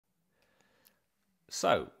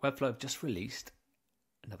So, Webflow have just released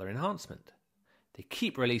another enhancement. They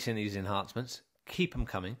keep releasing these enhancements, keep them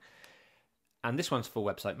coming, and this one's for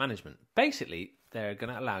website management. Basically, they're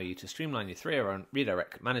going to allow you to streamline your 301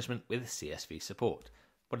 redirect management with CSV support.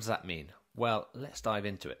 What does that mean? Well, let's dive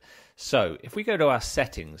into it. So, if we go to our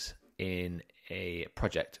settings in a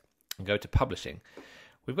project and go to publishing,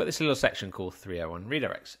 we've got this little section called 301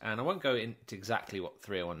 redirects, and I won't go into exactly what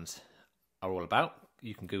 301s are all about.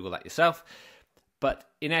 You can Google that yourself.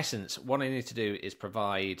 But in essence, what I need to do is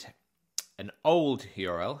provide an old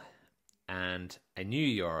URL and a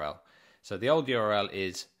new URL. So the old URL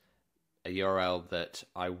is a URL that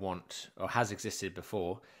I want or has existed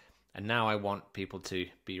before, and now I want people to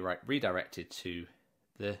be redirected to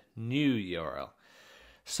the new URL.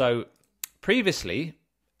 So previously,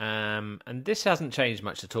 and this hasn't changed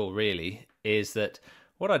much at all really, is that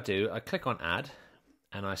what I do, I click on add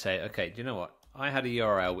and I say, okay, do you know what? I had a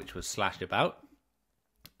URL which was /about.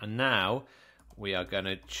 And now we are going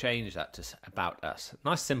to change that to about us.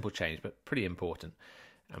 Nice simple change, but pretty important.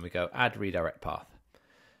 And we go add redirect path.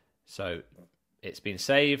 So it's been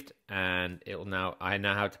saved, and it will now. I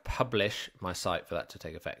now have to publish my site for that to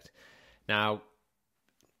take effect. Now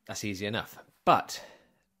that's easy enough. But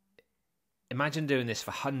imagine doing this for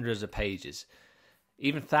hundreds of pages,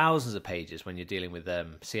 even thousands of pages when you're dealing with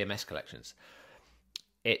CMS collections.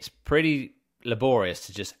 It's pretty laborious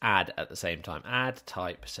to just add at the same time. Add,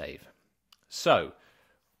 type, save. So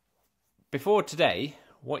before today,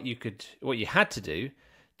 what you had to do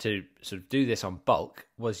to sort of do this on bulk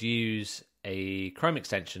was use a Chrome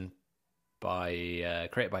extension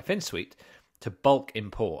created by Finsweet to bulk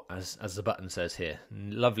import, as the button says here.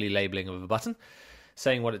 Lovely labeling of a button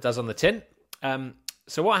saying what it does on the tin.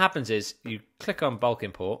 So what happens is you click on bulk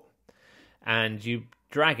import and you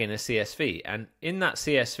drag in a CSV, and in that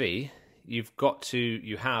CSV you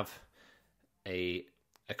have a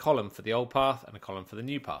column for the old path and a column for the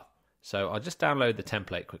new path. So I'll just download the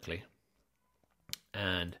template quickly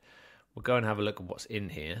and we'll go and have a look at what's in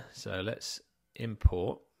here. So let's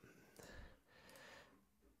import.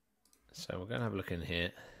 So we're going to have a look in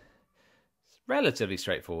here. It's relatively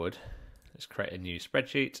straightforward. Let's create a new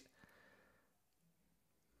spreadsheet.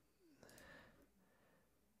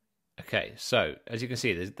 Okay, so as you can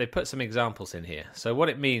see, they put some examples in here. So what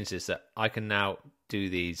it means is that I can now do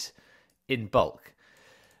these in bulk.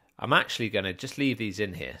 I'm actually going to just leave these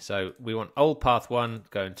in here. So we want old path 1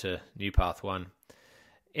 going to new path 1.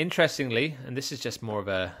 Interestingly, and this is just more of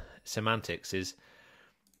a semantics, is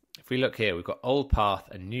if we look here, we've got old path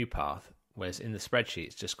and new path, whereas in the spreadsheet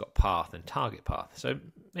it's just got path and target path. So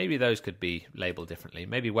maybe those could be labeled differently.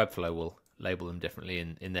 Maybe Webflow will label them differently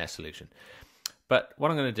in their solution. But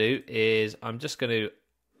what I'm going to do is I'm just going to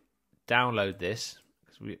download this,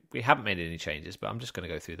 because we haven't made any changes, but I'm just going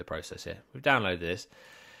to go through the process here. We've downloaded this,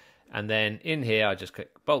 and then in here I just click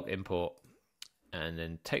bulk import and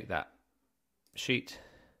then take that sheet.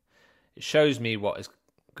 It shows me what is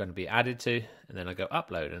going to be added to, and then I go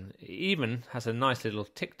upload, and it even has a nice little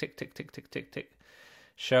tick, tick, tick, tick, tick, tick, tick,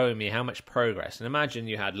 showing me how much progress. And imagine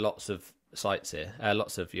you had lots of sites here,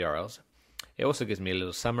 lots of URLs. It also gives me a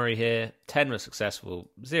little summary here. 10 were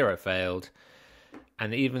successful, 0 failed.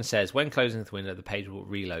 And it even says, when closing the window, the page will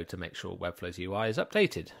reload to make sure Webflow's UI is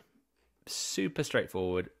updated. Super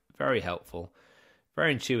straightforward, very helpful,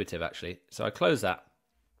 very intuitive actually. So I close that,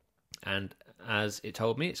 and as it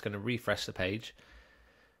told me, it's going to refresh the page.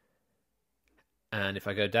 And if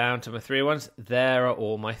I go down to my 301s, there are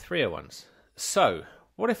all my 301s. So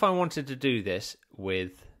what if I wanted to do this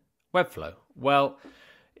with Webflow? Well,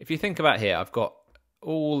 if you think about here, I've got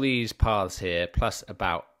all these paths here, plus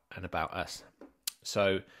about and about us.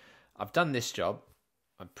 So I've done this job.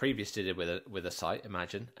 I previously did it with a site,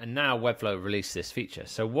 imagine, and now Webflow released this feature.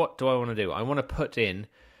 So what do I want to do? I want to put in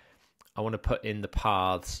the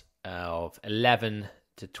paths of 11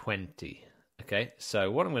 to 20. Okay, so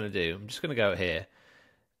what I'm going to do, I'm just going to go here,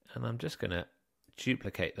 and I'm just going to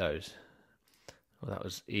duplicate those. Well, that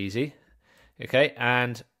was easy. Okay,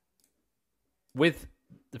 and with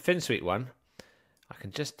the Finsweet one, I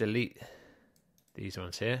can just delete these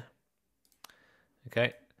ones here.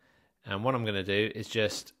 Okay, and what I'm going to do is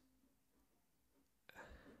just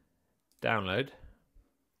download.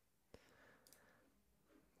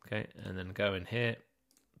 Okay, and then go in here,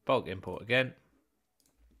 bulk import again.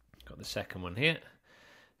 Got the second one here. It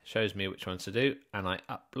shows me which ones to do, and I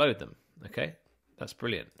upload them. Okay, that's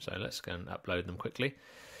brilliant. So let's go and upload them quickly.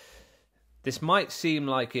 This might seem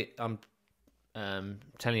like I'm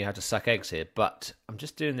telling you how to suck eggs here, but I'm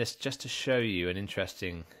just doing this just to show you an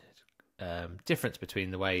interesting difference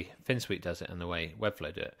between the way Finsweet does it and the way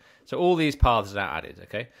Webflow do it. So all these paths are now added,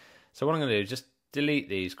 okay? So what I'm going to do is just delete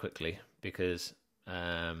these quickly because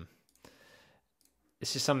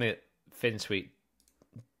this is something that Finsweet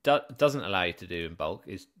doesn't allow you to do in bulk,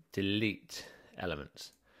 is delete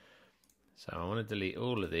elements. So I want to delete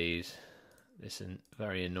all of these. This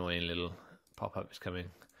very annoying little pop-up is coming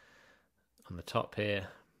on the top here.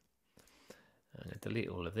 I'm going to delete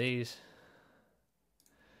all of these.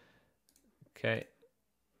 Okay.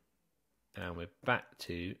 And we're back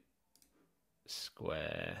to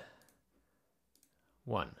square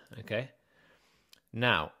one. Okay.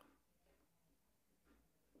 Now,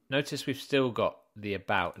 notice we've still got the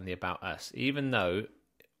about and the about us. Even though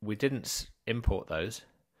we didn't import those,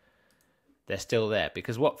 they're still there,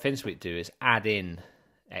 because what Finsweet do is add in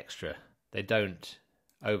extra. They don't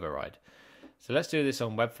override. So let's do this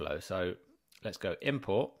on Webflow. So let's go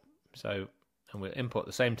import. And we'll import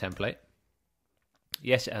the same template.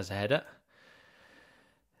 Yes, it has a header.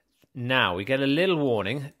 Now we get a little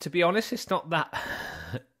warning. To be honest, it's not that,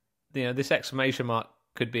 this exclamation mark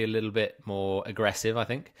could be a little bit more aggressive, I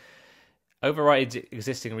think. Overrides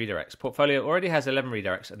existing redirects. Portfolio already has 11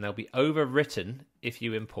 redirects, and they'll be overwritten if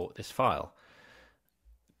you import this file.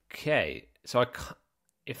 Okay, so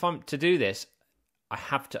if I'm to do this, I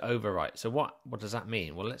have to overwrite. So what does that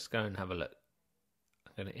mean? Well, let's go and have a look.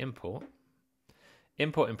 I'm going to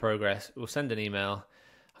import in progress. We'll send an email.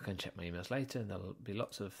 I can check my emails later. There'll be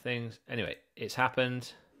lots of things. Anyway, it's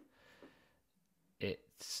happened.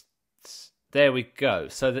 There we go.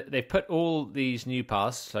 So they put all these new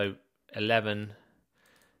paths. So 11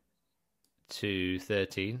 to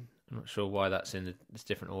 13. I'm not sure why that's in this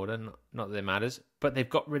different order. Not that it matters. But they've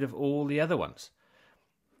got rid of all the other ones.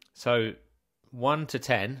 So 1 to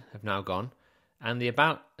 10 have now gone. And the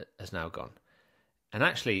about has now gone. And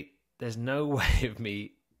actually, there's no way of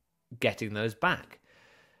me getting those back.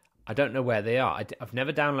 I don't know where they are. I've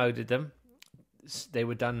never downloaded them. They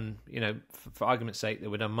were done, for argument's sake, they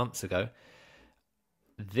were done months ago.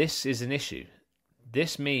 This is an issue.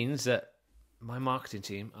 This means that my marketing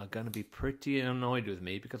team are going to be pretty annoyed with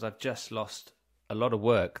me because I've just lost a lot of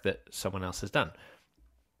work that someone else has done.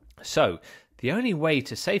 So the only way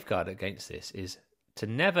to safeguard against this is to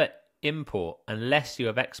never import unless you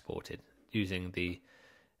have exported using the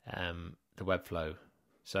Webflow.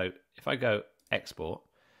 So if I go export,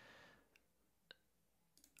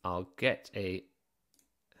 I'll get a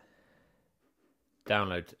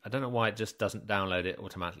download. I don't know why it just doesn't download it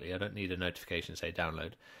automatically. I don't need a notification say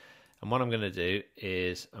download. And what I'm going to do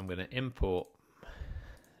is I'm going to import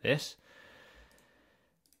this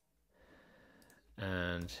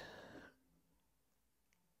and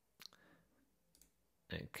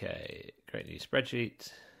okay, create a new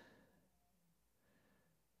spreadsheet.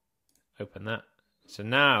 Open that. So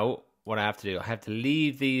now what I have to do, I have to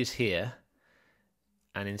leave these here,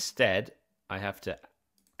 and instead I have to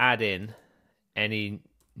add in any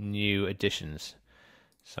new additions.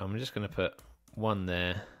 So I'm just going to put one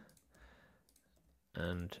there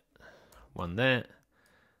and one there,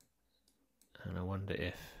 and I wonder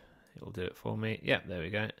if it will do it for me. Yep, there we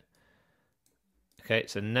go. Okay,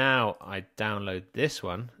 so now I download this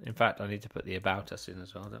one. In fact, I need to put the about us in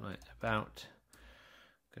as well, don't I? About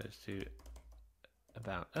goes to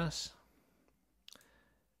about us.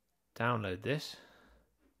 Download this.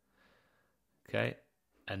 Okay,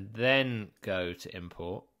 and then go to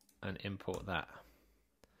import and import that.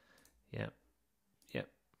 Yep.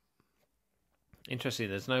 Interesting,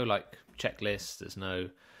 there's no checklist, there's no...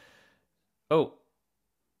 Oh!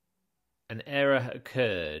 An error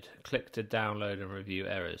occurred. Click to download and review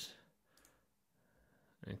errors.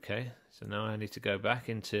 Okay, so now I need to go back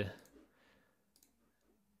into...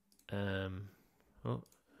 and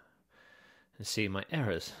see my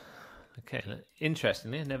errors. Okay,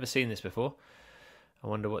 interestingly, I've never seen this before. I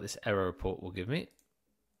wonder what this error report will give me.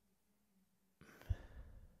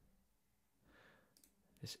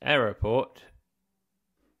 This error report,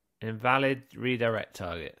 invalid redirect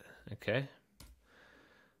target. Okay.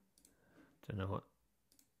 Don't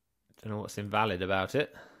know what's invalid about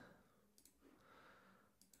it.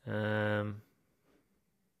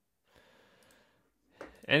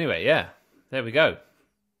 Anyway, yeah, there we go.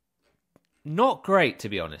 Not great, to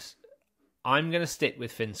be honest. I'm going to stick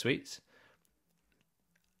with Finsweets.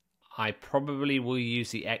 I probably will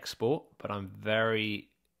use the export, but I'm very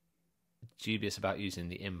dubious about using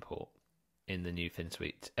the import in the new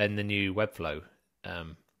Finsweet and the new Webflow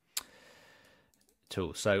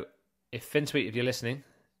tool. So if you're listening,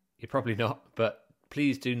 you're probably not, but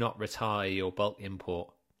please do not retire your bulk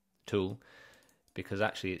import tool, because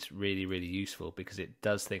actually it's really, really useful because it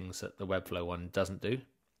does things that the Webflow one doesn't do.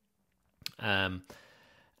 And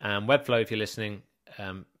Webflow, if you're listening,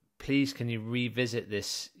 please can you revisit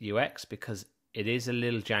this UX, because It is a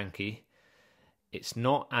little janky. It's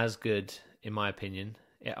not as good, in my opinion.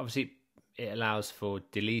 Obviously, it allows for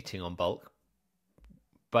deleting on bulk,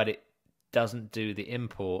 but it doesn't do the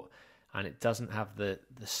import, and it doesn't have the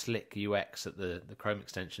slick UX that the Chrome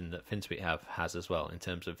extension that Finsweet has as well, in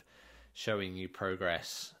terms of showing you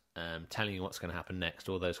progress, telling you what's going to happen next,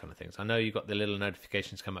 all those kind of things. I know you've got the little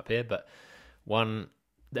notifications come up here, but one,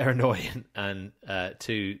 they're annoying, and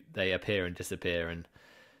two, they appear and disappear, and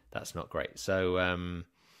that's not great. So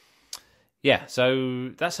yeah, so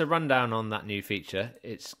that's a rundown on that new feature.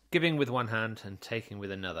 It's giving with one hand and taking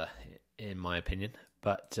with another, in my opinion.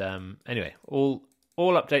 But anyway, all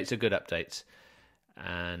updates are good updates,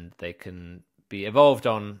 and they can be evolved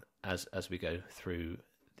on as we go through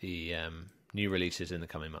the new releases in the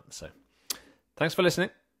coming months. So thanks for listening.